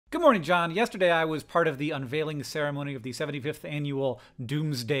Good morning, John. Yesterday I was part of the unveiling ceremony of the 75th annual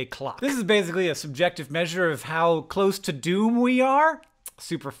Doomsday clock. This is basically a subjective measure of how close to doom we are.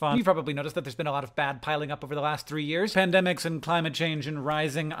 Super fun. You've probably noticed that there's been a lot of bad piling up over the last 3 years. Pandemics and climate change and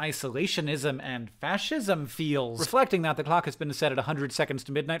rising isolationism and fascism feels. Reflecting that, the clock has been set at 100 seconds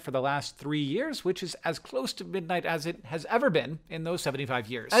to midnight for the last 3 years, which is as close to midnight as it has ever been in those 75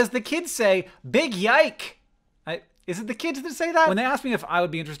 years. As the kids say, big yike! Is it the kids that say that? When they asked me if I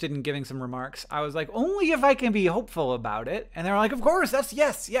would be interested in giving some remarks, I was like, only if I can be hopeful about it. And they were like, of course, that's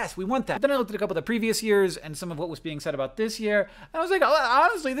yes, we want that. But then I looked at a couple of the previous years and some of what was being said about this year. And I was like, oh,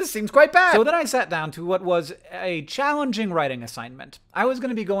 honestly, this seems quite bad. So then I sat down to what was a challenging writing assignment. I was going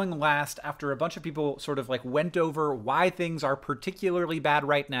to be going last after a bunch of people sort of like went over why things are particularly bad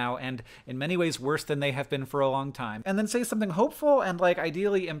right now and in many ways worse than they have been for a long time. And then say something hopeful and like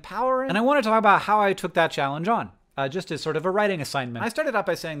ideally empowering. And I want to talk about how I took that challenge on. Just as sort of a writing assignment. I started out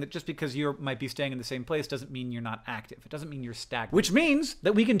by saying that just because you might be staying in the same place doesn't mean you're not active. It doesn't mean you're stagnant. Which means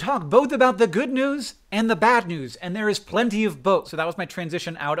that we can talk both about the good news and the bad news, and there is plenty of both. So that was my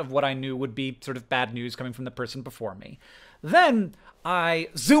transition out of what I knew would be sort of bad news coming from the person before me. Then I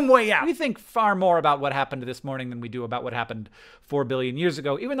zoom way out. We think far more about what happened this morning than we do about what happened 4 billion years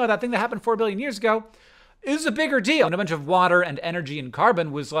ago, even though that thing that happened 4 billion years ago is a bigger deal. And a bunch of water and energy and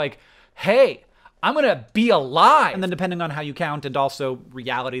carbon was like, hey, I'm gonna be alive. And then depending on how you count and also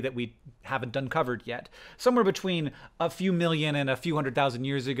reality that we haven't uncovered yet, somewhere between a few million and a few 100,000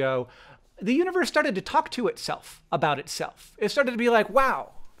 years ago, the universe started to talk to itself about itself. It started to be like,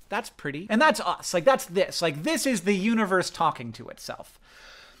 wow, that's pretty. And that's us, like that's this. Like this is the universe talking to itself.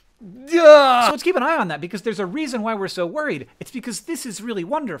 So let's keep an eye on that because there's a reason why we're so worried. It's because this is really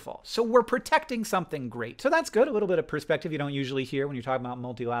wonderful. So we're protecting something great. So that's good. A little bit of perspective you don't usually hear when you're talking about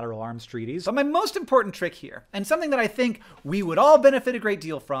multilateral arms treaties. But my most important trick here, and something that I think we would all benefit a great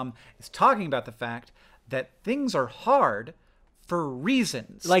deal from, is talking about the fact that things are hard for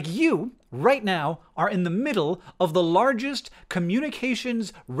reasons. Like you, right now, are in the middle of the largest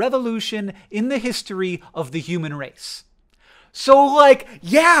communications revolution in the history of the human race. So like,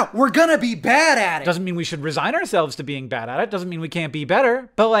 yeah, we're gonna be bad at it. Doesn't mean we should resign ourselves to being bad at it. Doesn't mean we can't be better.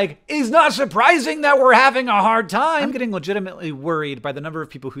 But like, it's not surprising that we're having a hard time. I'm getting legitimately worried by the number of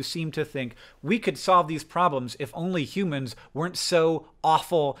people who seem to think we could solve these problems if only humans weren't so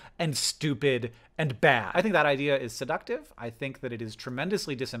awful and stupid and bad. I think that idea is seductive. I think that it is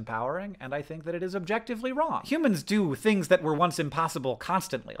tremendously disempowering, and I think that it is objectively wrong. Humans do things that were once impossible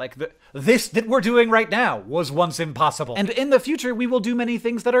constantly. Like this that we're doing right now was once impossible. And in the future, we will do many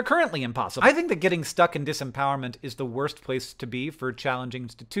things that are currently impossible. I think that getting stuck in disempowerment is the worst place to be for challenging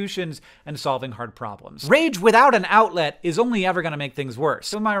institutions and solving hard problems. Rage without an outlet is only ever going to make things worse.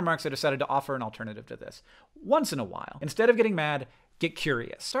 So in my remarks, I decided to offer an alternative to this. Once in a while, instead of getting mad, get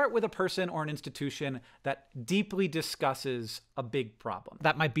curious. Start with a person or an institution that deeply discusses a big problem.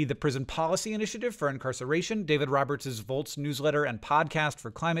 That might be the Prison Policy Initiative for incarceration, David Roberts' Volts newsletter and podcast for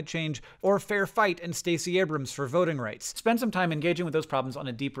climate change, or Fair Fight and Stacey Abrams for voting rights. Spend some time engaging with those problems on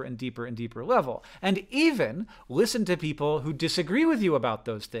a deeper and deeper and deeper level. And even listen to people who disagree with you about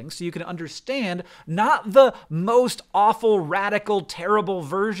those things so you can understand not the most awful, radical, terrible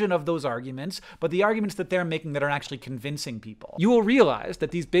version of those arguments, but the arguments that they're making that are actually convincing people. You will realize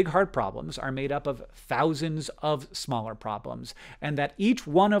that these big hard problems are made up of thousands of smaller problems, and that each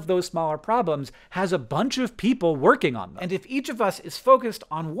one of those smaller problems has a bunch of people working on them. And if each of us is focused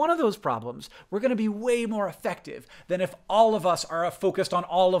on one of those problems, we're going to be way more effective than if all of us are focused on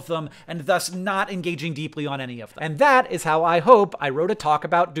all of them and thus not engaging deeply on any of them. And that is how I hope I wrote a talk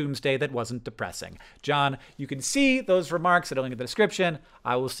about Doomsday that wasn't depressing. John, you can see those remarks at a link in the description.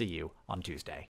 I will see you on Tuesday.